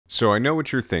So I know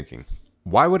what you're thinking.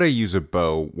 Why would I use a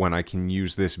bow when I can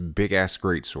use this big-ass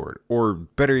greatsword? Or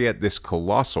better yet, this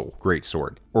colossal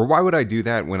greatsword? Or why would I do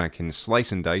that when I can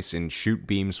slice and dice and shoot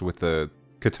beams with a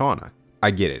katana?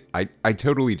 I get it. I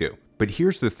totally do. But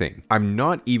here's the thing, I'm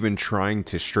not even trying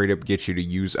to straight up get you to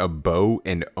use a bow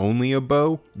and only a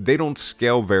bow. They don't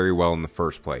scale very well in the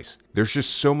first place. There's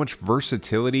just so much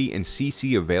versatility and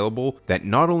CC available that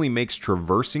not only makes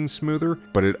traversing smoother,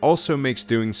 but it also makes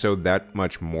doing so that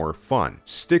much more fun.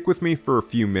 Stick with me for a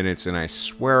few minutes and I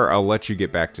swear I'll let you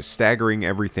get back to staggering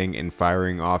everything and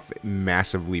firing off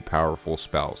massively powerful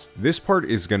spells. This part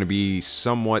is going to be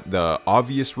somewhat the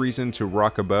obvious reason to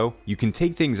rock a bow. You can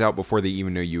take things out before they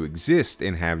even know you exist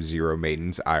and have zero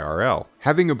maidens IRL.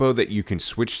 Having a bow that you can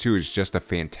switch to is just a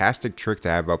fantastic trick to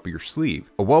have up your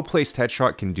sleeve. A well-placed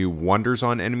headshot can do wonders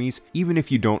on enemies even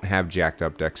if you don't have jacked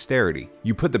up dexterity.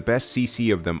 You put the best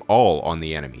CC of them all on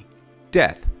the enemy.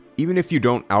 Death. Even if you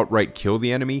don't outright kill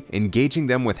the enemy, engaging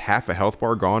them with half a health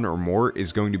bar gone or more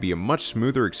is going to be a much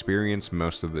smoother experience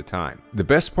most of the time. The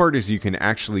best part is you can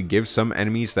actually give some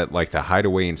enemies that like to hide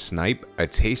away and snipe a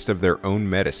taste of their own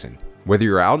medicine. Whether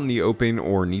you're out in the open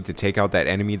or need to take out that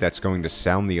enemy that's going to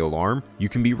sound the alarm, you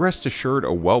can be rest assured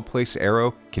a well-placed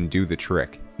arrow can do the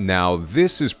trick. Now,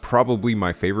 this is probably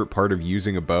my favorite part of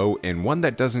using a bow and one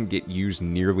that doesn't get used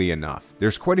nearly enough.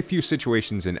 There's quite a few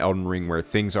situations in Elden Ring where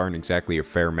things aren't exactly a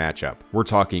fair matchup. We're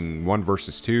talking 1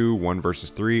 versus 2, 1 versus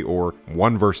 3, or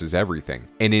 1 versus everything.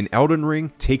 And in Elden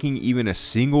Ring, taking even a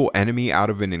single enemy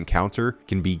out of an encounter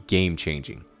can be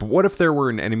game-changing. But what if there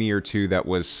were an enemy or two that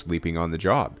was sleeping on the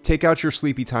job? Take out your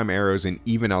sleepy time arrows and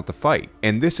even out the fight.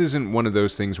 And this isn't one of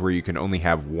those things where you can only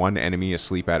have one enemy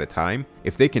asleep at a time.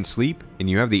 If they can sleep and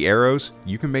you have the arrows,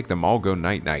 you can make them all go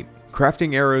night-night.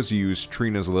 Crafting arrows use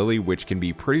Trina's Lily, which can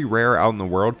be pretty rare out in the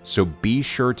world, so be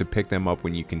sure to pick them up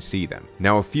when you can see them.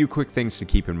 Now, a few quick things to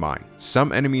keep in mind.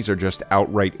 Some enemies are just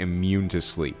outright immune to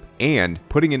sleep. And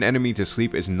putting an enemy to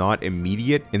sleep is not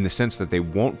immediate in the sense that they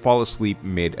won't fall asleep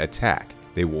mid-attack.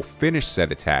 They will finish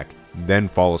said attack, then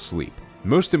fall asleep.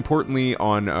 Most importantly,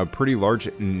 on a pretty large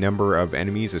number of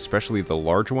enemies, especially the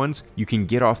large ones, you can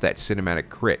get off that cinematic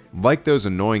crit, like those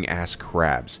annoying ass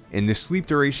crabs. And the sleep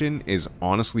duration is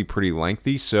honestly pretty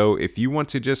lengthy, so if you want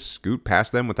to just scoot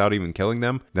past them without even killing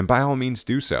them, then by all means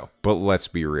do so. But let's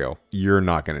be real, you're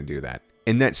not going to do that.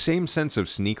 In that same sense of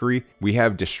sneakery, we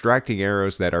have distracting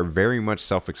arrows that are very much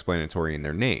self-explanatory in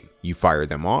their name. You fire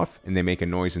them off, and they make a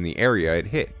noise in the area it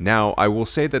hit. Now, I will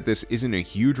say that this isn't a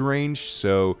huge range,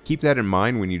 so keep that in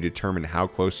mind when you determine how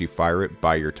close you fire it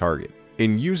by your target.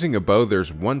 In using a bow,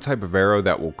 there's one type of arrow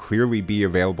that will clearly be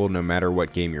available no matter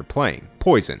what game you're playing.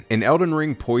 Poison. In Elden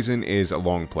Ring, poison is a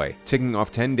long play, ticking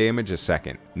off 10 damage a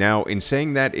second. Now, in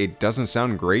saying that, it doesn't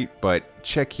sound great, but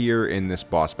check here in this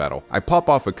boss battle. I pop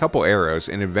off a couple arrows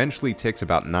and eventually ticks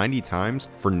about 90 times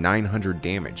for 900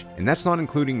 damage, and that's not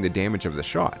including the damage of the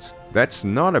shots. That's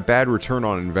not a bad return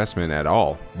on investment at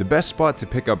all. The best spot to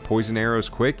pick up poison arrows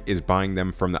quick is buying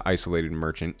them from the isolated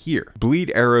merchant here.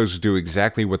 Bleed arrows do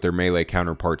exactly what their melee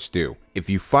counterparts do. If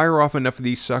you fire off enough of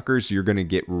these suckers, you're going to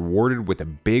get rewarded with a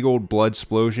big old blood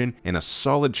explosion and a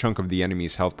solid chunk of the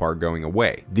enemy's health bar going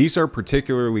away. These are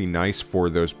particularly nice for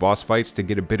those boss fights to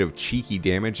get a bit of cheeky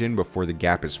damage in before the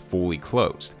gap is fully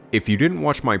closed. If you didn't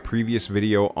watch my previous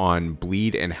video on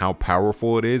bleed and how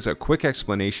powerful it is, a quick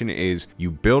explanation is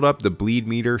you build up the bleed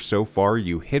meter so far,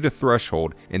 you hit a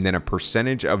threshold, and then a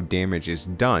percentage of damage is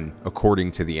done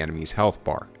according to the enemy's health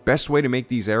bar. Best way to make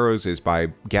these arrows is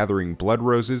by gathering blood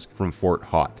roses from Fort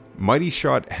Hot. Mighty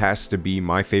Shot has to be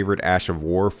my favorite Ash of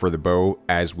War for the bow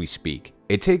as we speak.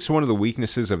 It takes one of the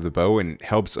weaknesses of the bow and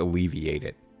helps alleviate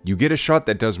it. You get a shot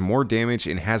that does more damage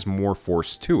and has more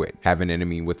force to it. Have an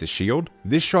enemy with a shield?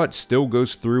 This shot still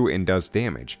goes through and does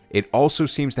damage. It also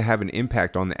seems to have an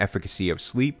impact on the efficacy of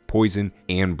sleep, poison,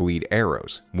 and bleed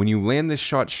arrows. When you land this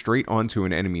shot straight onto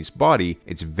an enemy's body,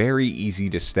 it's very easy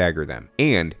to stagger them.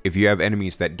 And if you have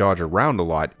enemies that dodge around a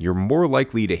lot, you're more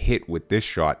likely to hit with this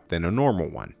shot than a normal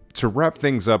one. To wrap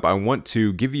things up, I want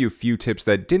to give you a few tips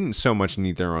that didn't so much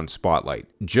need their own spotlight.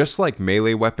 Just like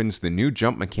melee weapons, the new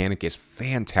jump mechanic is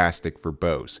fantastic for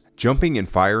bows. Jumping and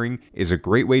firing is a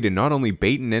great way to not only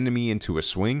bait an enemy into a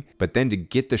swing, but then to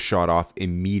get the shot off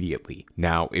immediately.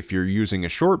 Now, if you're using a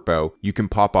short bow, you can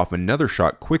pop off another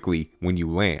shot quickly when you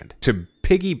land. To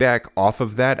piggyback off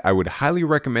of that, I would highly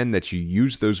recommend that you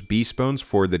use those beast bones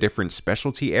for the different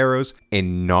specialty arrows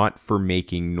and not for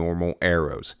making normal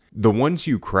arrows. The ones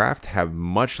you craft have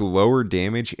much lower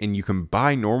damage, and you can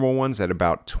buy normal ones at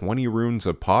about 20 runes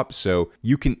a pop, so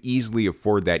you can easily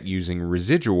afford that using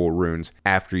residual runes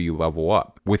after you level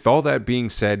up. With all that being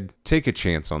said, take a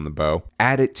chance on the bow.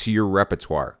 Add it to your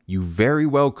repertoire. You very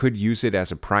well could use it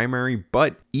as a primary,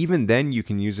 but even then you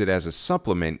can use it as a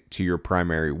supplement to your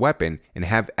primary weapon and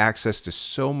have access to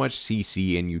so much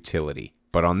CC and utility.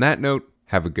 But on that note,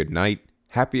 have a good night,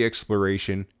 happy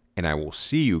exploration, and I will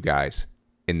see you guys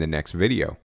in the next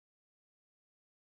video.